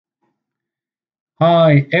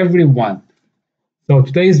Hi everyone. So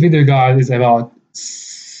today's video, guys, is about.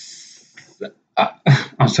 Uh,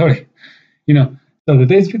 I'm sorry. You know. So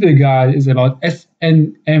today's video, guys, is about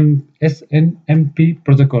SNMP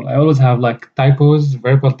protocol. I always have like typos,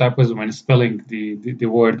 verbal typos when spelling the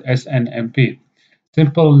word SNMP.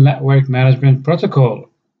 Simple Network Management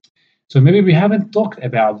Protocol. So maybe we haven't talked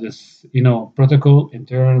about this, protocol in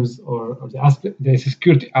terms or the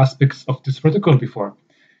security aspects of this protocol before.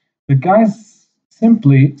 The guys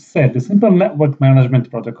simply said the simple network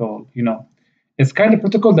management protocol, it's kind of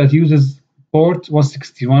protocol that uses port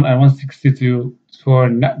 161 and 162 for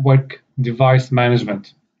network device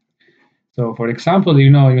management. So for example,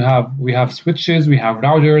 we have switches, we have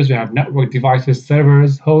routers, we have network devices,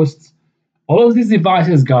 servers, hosts. All of these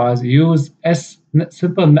devices, guys, use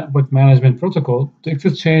simple network management protocol to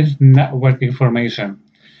exchange network information.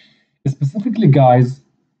 Specifically, guys,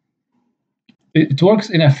 it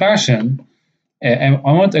works in a fashion. And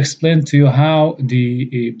I want to explain to you how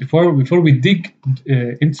before we dig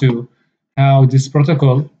into how this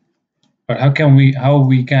protocol, or how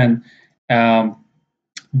we can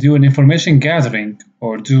do an information gathering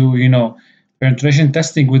or do penetration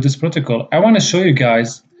testing with this protocol. I want to show you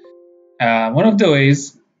guys one of the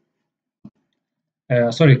ways. I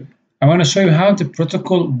want to show you how the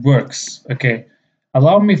protocol works. Okay,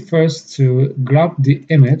 allow me first to grab the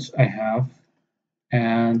image I have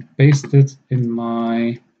and paste it in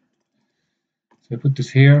my, so I put this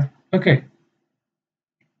here. Okay,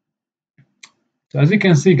 so as you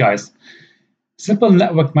can see, guys, simple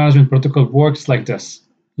network management protocol works like this.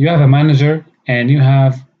 You have a manager and you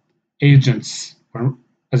have agents, or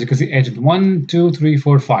as you can see, agent 1, 2, 3,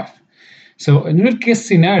 4, 5. So in real case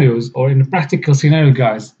scenarios, or in a practical scenario,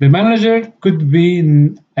 guys, the manager could be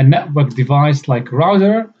a network device like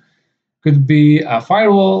router, could be a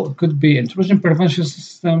firewall, could be intrusion prevention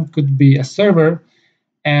system, could be a server,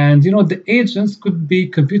 and the agents could be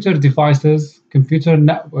computer devices, computer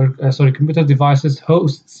devices,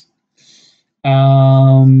 hosts,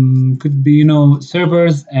 could be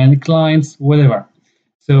servers and clients, whatever.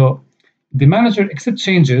 So the manager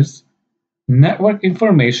exchanges network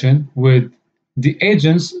information with the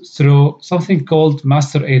agents through something called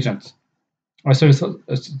master agent.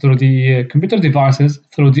 Through the computer devices,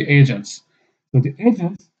 through the agents. So the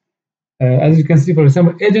agents, as you can see, for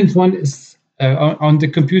example, agent 1 is on the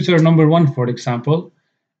computer number 1, for example,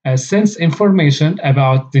 sends information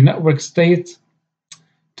about the network state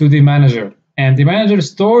to the manager. And the manager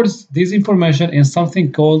stores this information in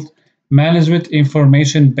something called management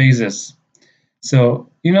information bases.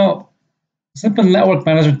 So, simple network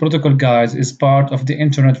management protocol, guys, is part of the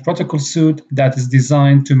Internet protocol suite that is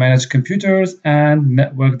designed to manage computers and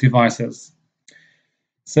network devices.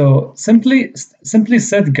 So simply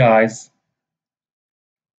said, guys,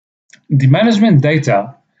 the management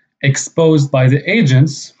data exposed by the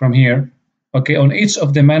agents from here, okay, on each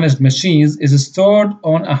of the managed machines is stored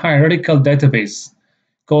on a hierarchical database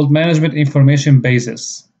called management information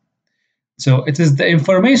bases. So it is the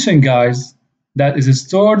information, guys, that is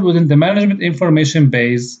stored within the management information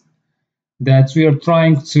base that we are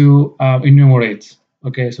trying to enumerate.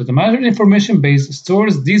 Okay, so the management information base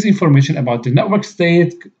stores this information about the network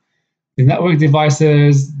state, the network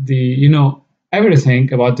devices,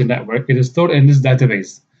 everything about the network. It is stored in this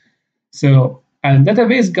database. So, and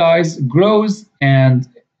database, guys, grows and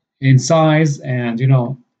in size, and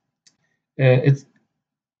it's,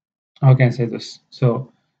 how can I say this? So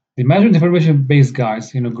the management information base,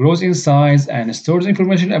 guys, grows in size and stores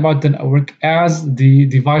information about the network as the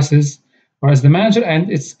devices, or as the manager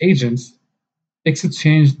and its agents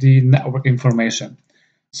exchange the network information.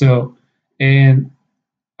 So in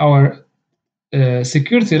our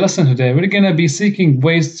security lesson today, we're going to be seeking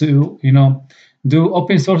ways to, do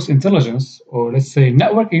open source intelligence, or let's say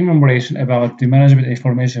network enumeration about the management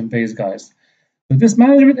information base, guys. So this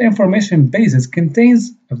management information basis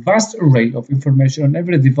contains a vast array of information on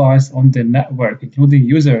every device on the network, including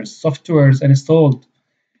users, softwares installed,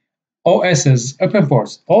 OSs, open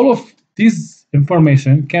ports. All of this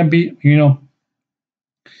information can be,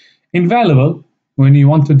 invaluable when you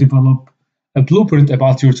want to develop a blueprint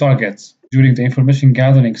about your targets during the information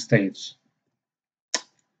gathering stage.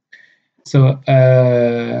 So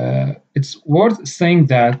it's worth saying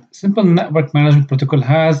that Simple Network Management Protocol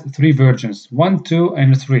has 3 versions, 1, 2,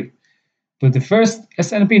 and 3. So the first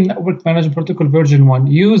SNMP Network Management Protocol version 1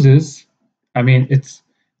 uses, it's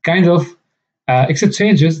kind of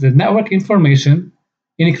exchanges the network information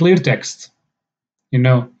in a clear text,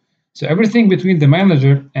 So everything between the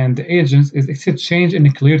manager and the agents is exchanged in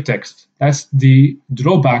a clear text. That's the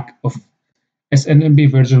drawback of SNMP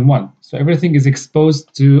version 1. So everything is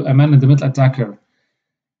exposed to a man-in-the-middle attacker.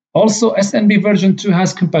 Also, SNMP version 2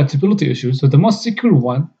 has compatibility issues, so the most secure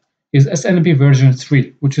one is SNMP version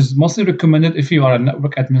 3, which is mostly recommended if you are a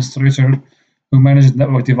network administrator who manages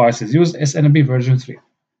network devices. Use SNMP version 3.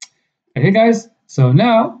 Okay, guys, so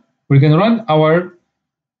now we're going to run our,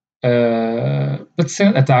 let's say,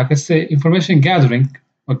 attack, let's say information gathering,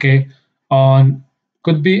 okay, on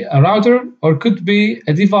could be a router or could be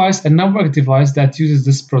a device, a network device that uses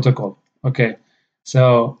this protocol, okay.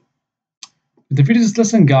 So in the previous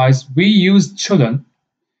lesson, guys, we used Shodan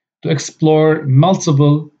to explore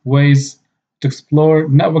multiple ways to explore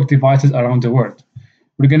network devices around the world.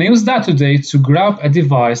 We're going to use that today to grab a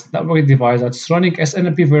device, network device that's running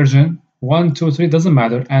SNMP version 1, 2, 3, doesn't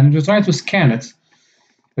matter, and we're trying to scan it,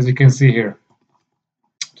 as you can see here,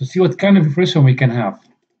 to see what kind of information we can have.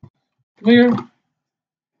 Clear?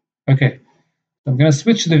 Okay, I'm going to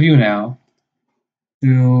switch the view now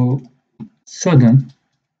to Shodan.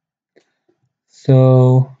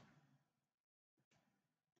 So,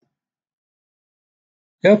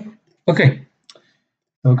 yep, okay.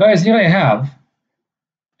 So guys, here I have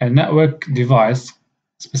a network device,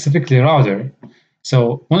 specifically router.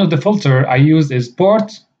 So one of the filter I used is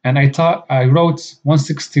port, and I wrote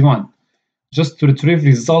 161 just to retrieve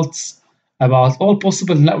results about all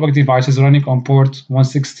possible network devices running on port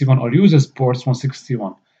 161 or uses ports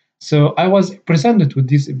 161. So I was presented with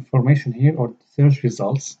this information here, or search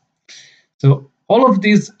results. So all of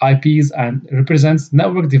these IPs and represents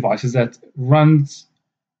network devices that runs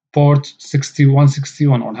port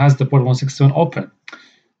 161 or has the port 161 open.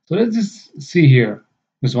 So let's just see here,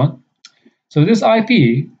 this one. So this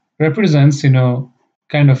IP represents,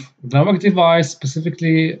 kind of network device,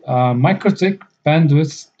 specifically MikroTik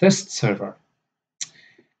bandwidth test server.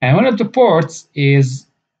 And one of the ports is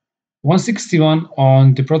 161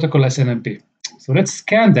 on the protocol SNMP. So let's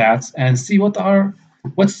scan that and see what are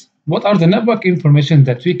the network information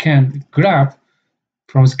that we can grab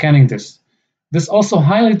from scanning this. This also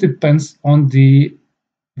highly depends on the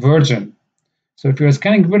version. So if you're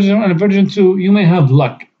scanning version 1 and version 2, you may have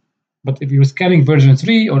luck. But if you're scanning version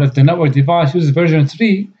 3, or if the network device uses version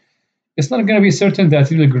 3, it's not going to be certain that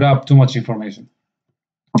you will grab too much information.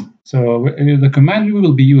 So the command we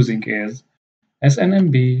will be using is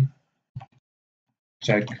SNMP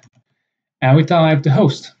Check, and we type the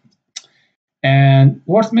host. And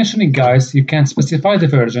worth mentioning, guys, you can specify the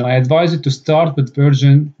version. I advise you to start with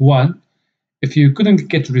version 1. If you couldn't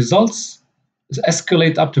get results,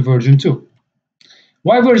 escalate up to version 2.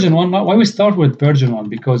 Why version 1? Why we start with version 1?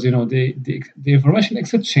 Because the information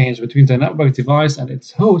exchange between the network device and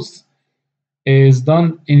its host is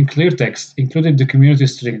done in clear text, including the community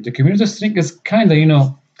string. The community string is kind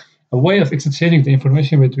of a way of exchanging the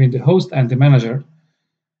information between the host and the manager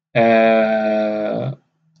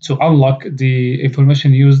to unlock the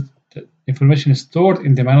information used. The information is stored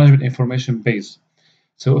in the management information base.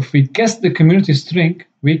 So if we guess the community string,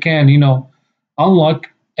 we can unlock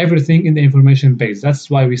everything in the information base. That's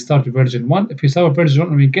why we start with version 1. If we start with version 1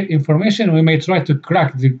 and we get information, we may try to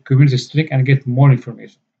crack the community string and get more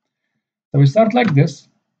information. So we start like this.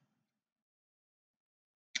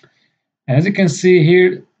 And as you can see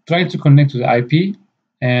here, trying to connect to the IP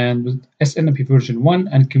and with SNMP version 1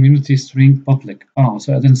 and community string public. Oh,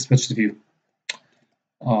 so I didn't switch the view.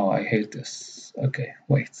 Oh, I hate this. Okay,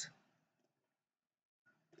 wait.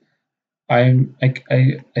 I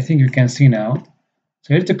think you can see now.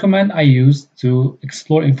 So here's the command I used to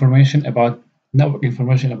explore information about network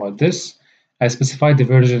information about this. I specified the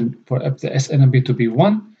version for the SNMP to be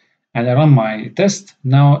 1, and I run my test.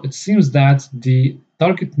 Now it seems that the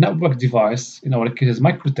target network device, in our case is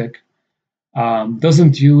MikroTik,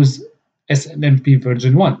 doesn't use SNMP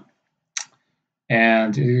version 1.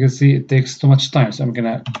 And you can see it takes too much time. So I'm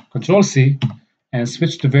gonna Control C and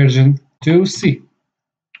switch to version 2C,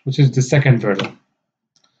 which is the second version.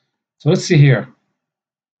 So let's see here.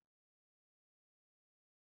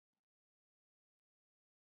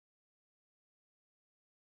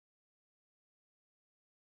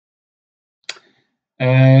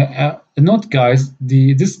 Note, guys,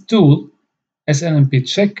 this tool, SNMP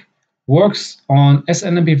Check, works on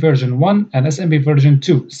SNMP version 1 and SNMP version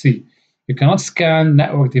 2C. You cannot scan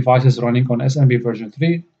network devices running on SNMP version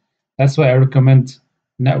 3. That's why I recommend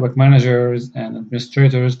network managers and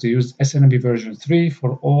administrators to use SNMP version 3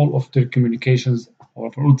 for all of their communications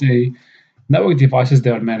or for all the network devices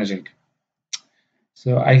they are managing.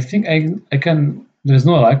 So I think I can, there's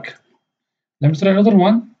no luck. Let me try another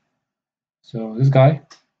one. So this guy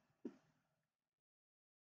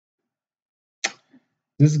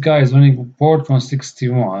is running port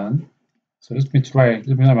 161. So let me try. Let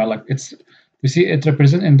me know my luck. It's, you see, it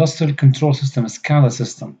represents industrial control system, SCADA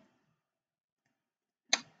system.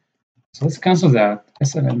 So let's cancel that.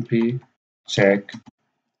 SNMP check.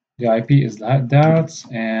 The IP is that,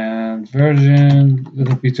 and version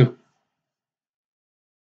little p2.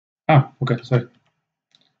 Ah, okay, sorry.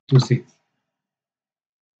 2C.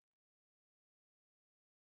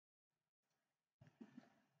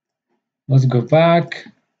 Let's go back.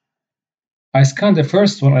 I scanned the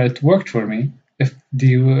first one and it worked for me. If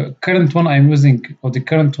the current one I'm using or the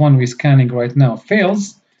current one we're scanning right now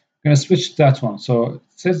fails, I'm going to switch to that one. So it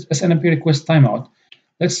says SNMP request timeout.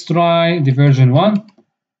 Let's try the version 1.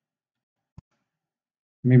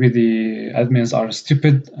 Maybe the admins are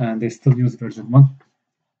stupid and they still use version 1.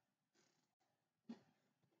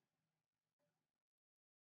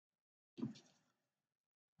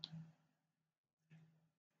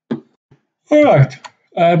 All right,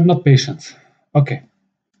 I'm not patient. Okay,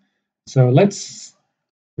 so let's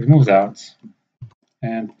remove that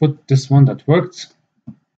and put this one that worked.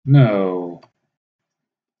 No.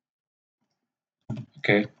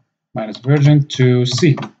 Okay, minus version to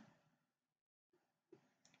C.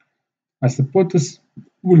 I suppose this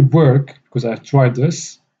will work because I've tried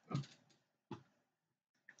this.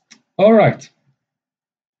 All right,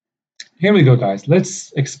 here we go, guys.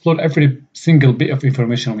 Let's explore every single bit of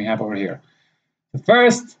information we have over here. The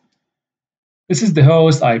first, this is the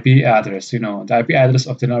host IP address, the IP address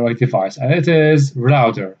of the network device, and it is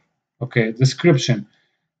router. Okay, description.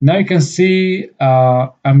 Now you can see,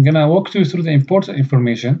 I'm gonna walk you through the important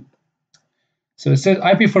information. So it says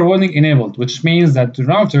IP forwarding enabled, which means that the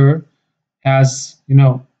router has,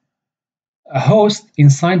 a host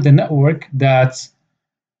inside the network that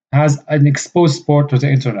has an exposed port to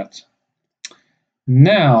the internet.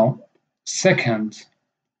 Now, second,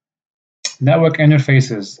 network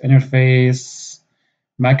interface,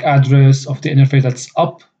 MAC address of the interface that's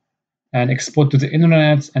up and export to the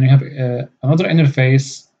internet, and you have another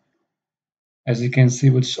interface, as you can see,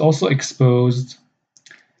 which is also exposed.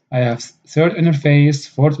 I have third interface,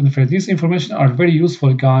 fourth interface. These information are very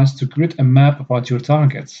useful, guys, to create a map about your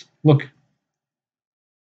targets. Look.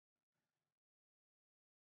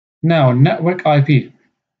 Now, network IP.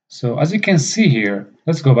 So as you can see here,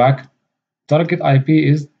 let's go back. Target IP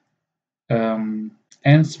is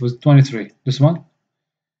ends with 23, this one.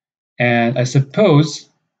 And I suppose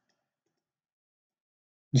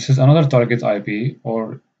this is another target IP,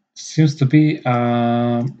 or seems to be,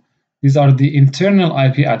 these are the internal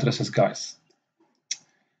IP addresses, guys.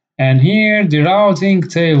 And here, the routing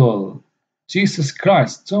table. Jesus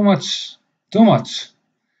Christ, too much.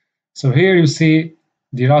 So here you see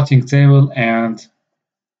the routing table, and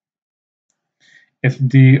if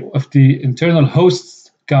the internal host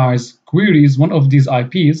guys queries one of these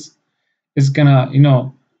IPs, is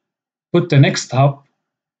gonna put the next hop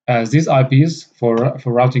as these IPs for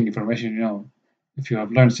routing information. If you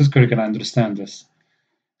have learned Cisco, you can understand this.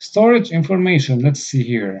 Storage information. Let's see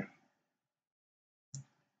here.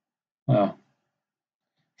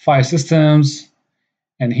 File systems,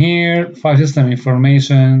 and here file system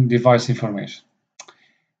information, device information.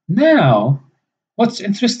 Now, what's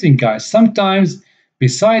interesting, guys? Sometimes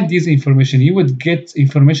beside these information, you would get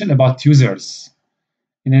information about users.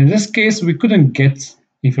 And in this case, we couldn't get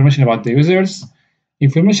information about the users.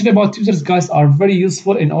 Information about users, guys, are very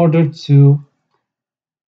useful in order to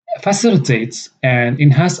facilitate and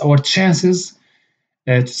enhance our chances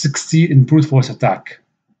to succeed in brute force attack.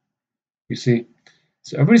 You see,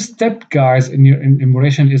 so every step, guys, in your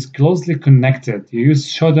enumeration is closely connected. You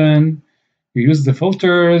use Shodan, you use the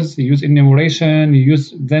filters, you use enumeration,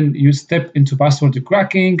 then you step into password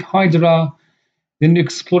cracking, Hydra, then you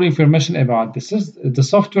explore information about this is the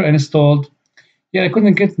software installed. Yeah, I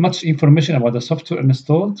couldn't get much information about the software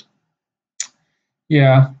installed.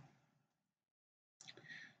 Yeah.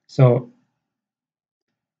 So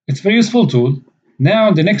it's a very useful tool.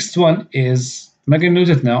 Now the next one is, I'm not going to use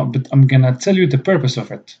it now, but I'm going to tell you the purpose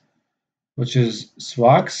of it, which is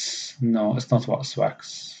SWAX. No, it's not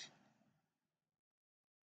SWAX.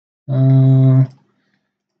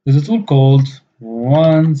 There's a tool called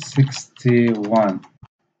 161.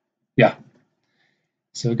 Yeah.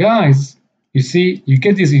 So guys, you see, you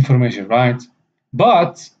get this information, right?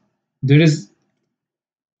 But there is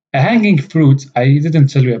a hanging fruit I didn't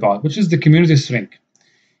tell you about, which is the community string.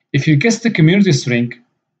 If you guess the community string,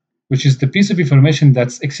 which is the piece of information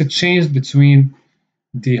that's exchanged between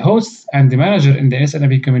the hosts and the manager in the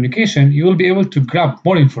SNMP communication, you will be able to grab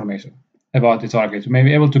more information about the target. You may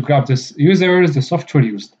be able to grab this users, the software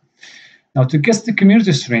used. Now, to guess the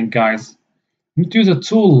community string, guys, you need to use a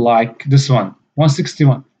tool like this one,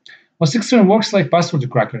 161. 161 works like password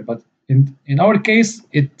cracker, but in our case,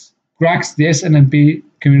 it cracks the SNMP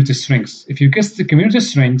community strings. If you guess the community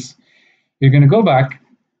strings, you're going to go back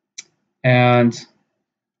and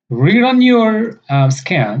rerun your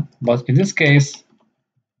scan. But in this case,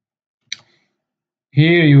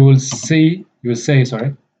 here you will say,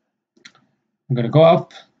 sorry, I'm going to go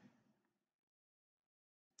up.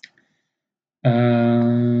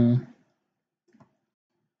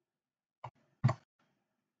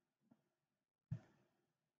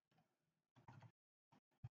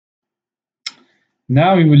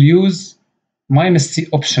 Now we will use -C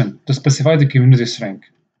option to specify the community string.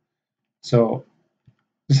 So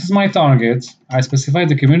this is my target. I specify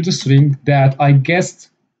the community string that I guessed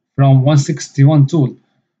from 161 tool.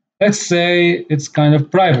 Let's say it's kind of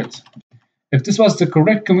private. If this was the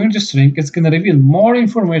correct community string, it's going to reveal more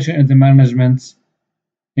information in the management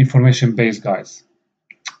information base, guys.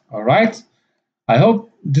 All right. I hope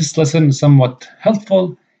this lesson is somewhat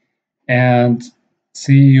helpful, and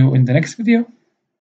see you in the next video.